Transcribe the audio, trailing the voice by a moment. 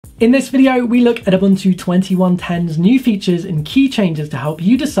In this video, we look at Ubuntu 21.10's new features and key changes to help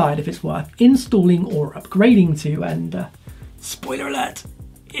you decide if it's worth installing or upgrading to, and spoiler alert,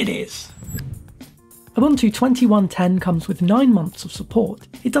 it is. Ubuntu 21.10 comes with 9 months of support.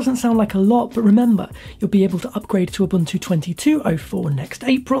 It doesn't sound like a lot, but remember, you'll be able to upgrade to Ubuntu 22.04 next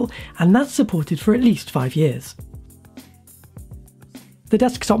April, and that's supported for at least 5 years. The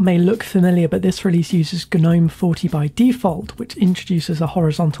desktop may look familiar, but this release uses GNOME 40 by default, which introduces a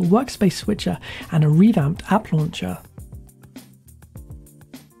horizontal workspace switcher and a revamped app launcher.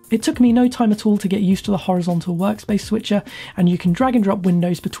 It took me no time at all to get used to the horizontal workspace switcher, and you can drag and drop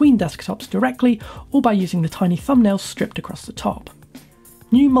windows between desktops directly or by using the tiny thumbnails stripped across the top.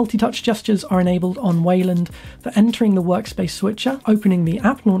 New multi-touch gestures are enabled on Wayland for entering the workspace switcher, opening the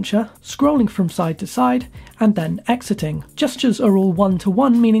app launcher, scrolling from side to side, and then exiting. Gestures are all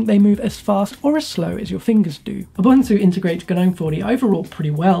one-to-one, meaning they move as fast or as slow as your fingers do. Ubuntu integrates GNOME 40 overall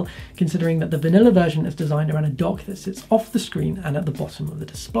pretty well, considering that the vanilla version is designed around a dock that sits off the screen and at the bottom of the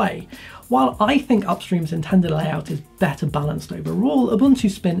display. While I think Upstream's intended layout is better balanced overall, Ubuntu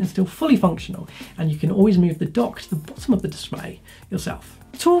Spin is still fully functional, and you can always move the dock to the bottom of the display yourself.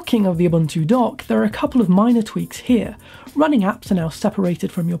 Talking of the Ubuntu dock, there are a couple of minor tweaks here. Running apps are now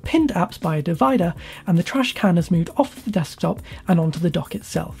separated from your pinned apps by a divider, and the trash can has moved off the desktop and onto the dock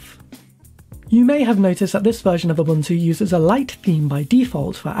itself. You may have noticed that this version of Ubuntu uses a light theme by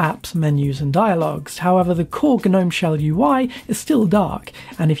default for apps, menus and dialogues. However, the core GNOME Shell UI is still dark,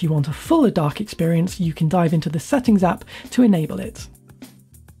 and if you want a fuller dark experience, you can dive into the Settings app to enable it.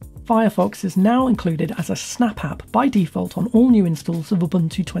 Firefox is now included as a Snap app by default on all new installs of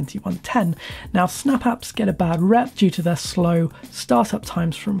Ubuntu 21.10. Now, Snap apps get a bad rep due to their slow startup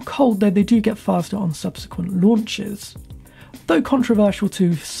times from cold, though they do get faster on subsequent launches. Though controversial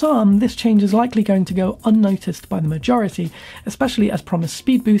to some, this change is likely going to go unnoticed by the majority, especially as promised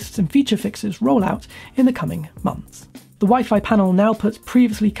speed boosts and feature fixes roll out in the coming months. The Wi-Fi panel now puts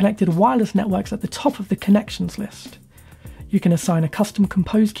previously connected wireless networks at the top of the connections list. You can assign a custom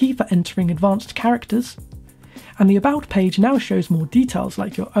compose key for entering advanced characters, and the About page now shows more details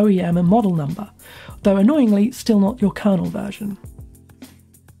like your OEM and model number, though annoyingly still not your kernel version.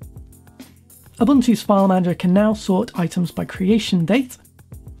 Ubuntu's file manager can now sort items by creation date.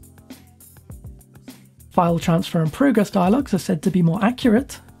 File transfer and progress dialogues are said to be more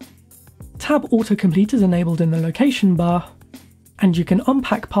accurate. Tab autocomplete is enabled in the location bar, and you can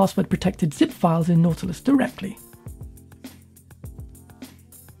unpack password protected zip files in Nautilus directly.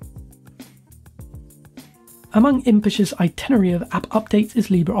 Among Impish's itinerary of app updates is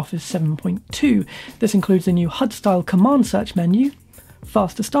LibreOffice 7.2. This includes a new HUD-style command search menu,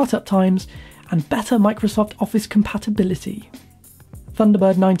 faster startup times, and better Microsoft Office compatibility.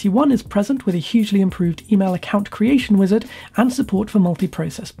 Thunderbird 91 is present with a hugely improved email account creation wizard and support for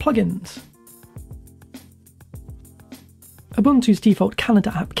multi-process plugins. Ubuntu's default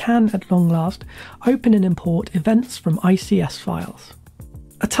calendar app can, at long last, open and import events from ICS files.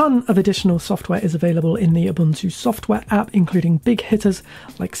 A ton of additional software is available in the Ubuntu software app, including big hitters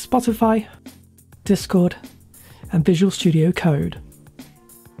like Spotify, Discord, and Visual Studio Code.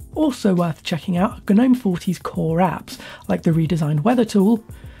 Also worth checking out are GNOME 40's core apps, like the redesigned weather tool,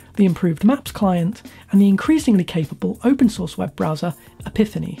 the improved Maps client, and the increasingly capable open-source web browser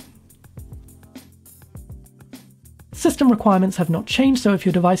Epiphany. System requirements have not changed, so if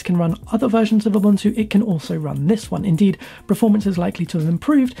your device can run other versions of Ubuntu, it can also run this one. Indeed, performance is likely to have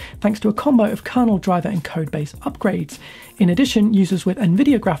improved thanks to a combo of kernel, driver and codebase upgrades. In addition, users with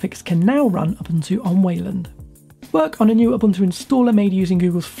NVIDIA graphics can now run Ubuntu on Wayland. Work on a new Ubuntu installer made using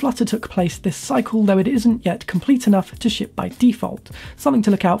Google's Flutter took place this cycle, though it isn't yet complete enough to ship by default. Something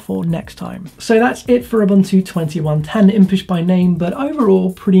to look out for next time. So that's it for Ubuntu 21.10, impish by name, but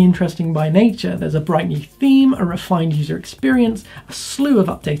overall pretty interesting by nature. There's a bright new theme, a refined user experience, a slew of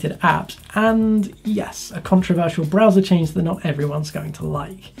updated apps, and yes, a controversial browser change that not everyone's going to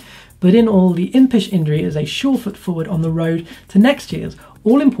like. But in all, the impish Indri is a sure foot forward on the road to next year's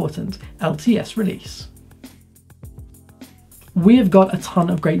all-important LTS release. We have got a ton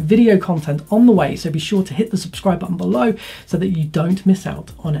of great video content on the way, so be sure to hit the subscribe button below so that you don't miss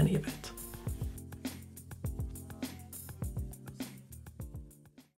out on any of it.